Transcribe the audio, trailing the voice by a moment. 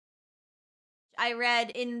I read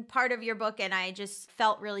in part of your book, and I just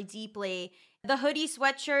felt really deeply. The hoodie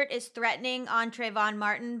sweatshirt is threatening on Trayvon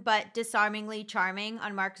Martin, but disarmingly charming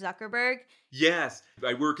on Mark Zuckerberg. Yes,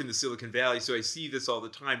 I work in the Silicon Valley, so I see this all the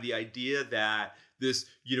time. The idea that this,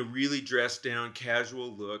 really dressed down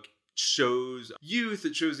casual look shows youth,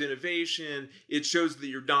 it shows innovation, it shows that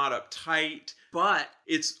you're not uptight, but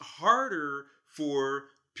it's harder for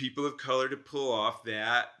people of color to pull off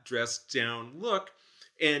that dressed down look.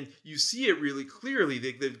 And you see it really clearly.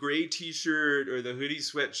 The gray t-shirt or the hoodie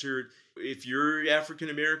sweatshirt, if you're African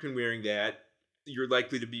American wearing that, you're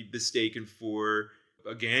likely to be mistaken for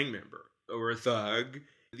a gang member or a thug.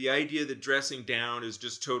 The idea that dressing down is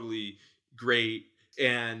just totally great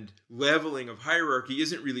and leveling of hierarchy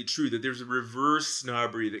isn't really true, that there's a reverse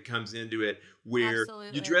snobbery that comes into it where you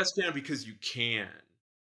Absolutely. dress down because you can.